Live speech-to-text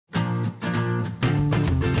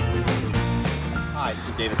Hi, this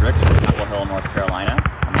is David Rick from Chapel Hill, North Carolina.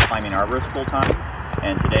 I'm a climbing arborist full time,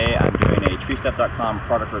 and today I'm doing a TreeStuff.com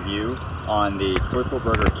product review on the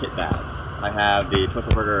Teufelberger kitBAGs. I have the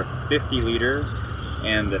Teufelberger 50 liter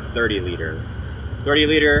and the 30 liter. 30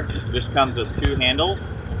 liter just comes with two handles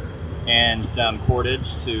and some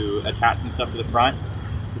cordage to attach some stuff to the front.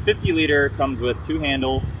 The 50 liter comes with two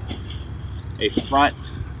handles, a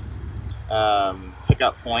front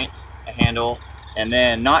pickup point, a handle, and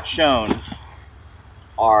then not shown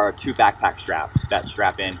are two backpack straps that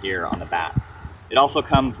strap in here on the back. It also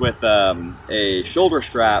comes with a shoulder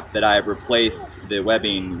strap that I've replaced the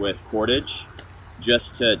webbing with cordage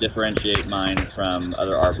just to differentiate mine from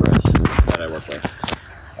other arborists that I work with.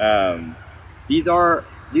 These are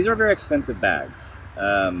very expensive bags.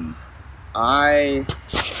 I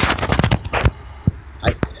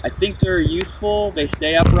think they're useful. They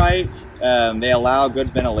stay upright. They allow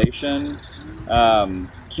good ventilation.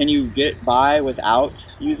 Can you get by without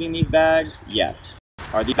using these bags? Yes.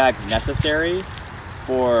 Are these bags necessary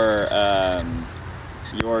for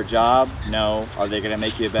your job? No. Are they going to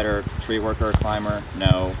make you a better tree worker or climber?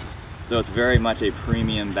 No. So it's very much a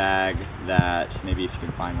premium bag that maybe if you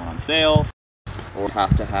can find one on sale, or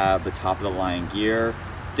have to have the top of the line gear.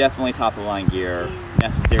 Definitely top of the line gear.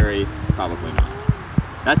 Necessary? Probably not.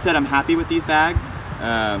 That said, I'm happy with these bags.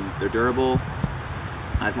 They're durable.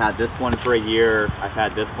 I've had this one for a year. I've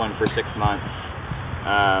had this one for 6 months.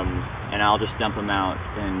 And I'll just dump them out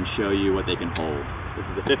and show you what they can hold. This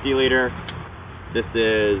is a 50 liter. This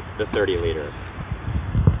is the 30 liter.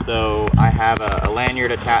 So I have a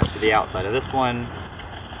lanyard attached to the outside of this one.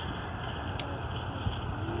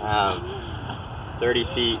 I have 30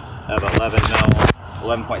 feet of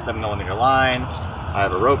 11.7 millimeter line. I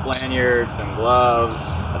have a rope lanyard, some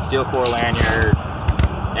gloves, a steel core lanyard,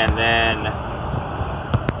 and then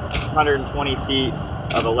 120 feet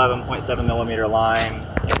of 11.7 millimeter line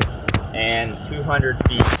and 200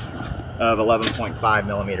 feet of 11.5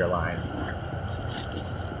 millimeter line.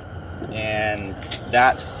 And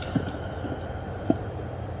that's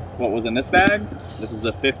what was in this bag. This is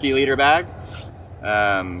a 50 liter bag.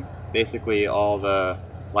 Basically all the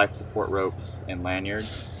life support ropes and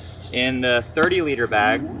lanyards. In the 30 liter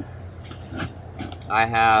bag, I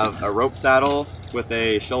have a rope saddle with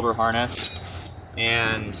a shoulder harness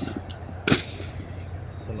and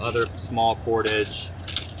some other small cordage,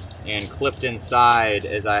 and clipped inside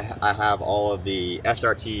is I have all of the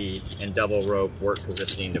SRT and double rope work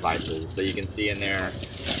positioning devices. So you can see in there,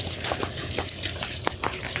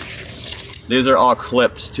 these are all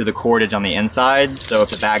clipped to the cordage on the inside, so if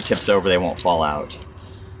the bag tips over they won't fall out.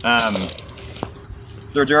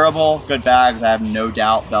 They're durable, good bags. I have no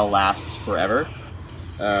doubt they'll last forever.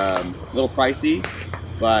 A little pricey,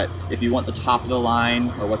 but if you want the top of the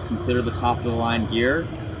line, or what's considered the top of the line gear,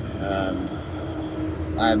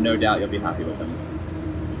 I have no doubt you'll be happy with them.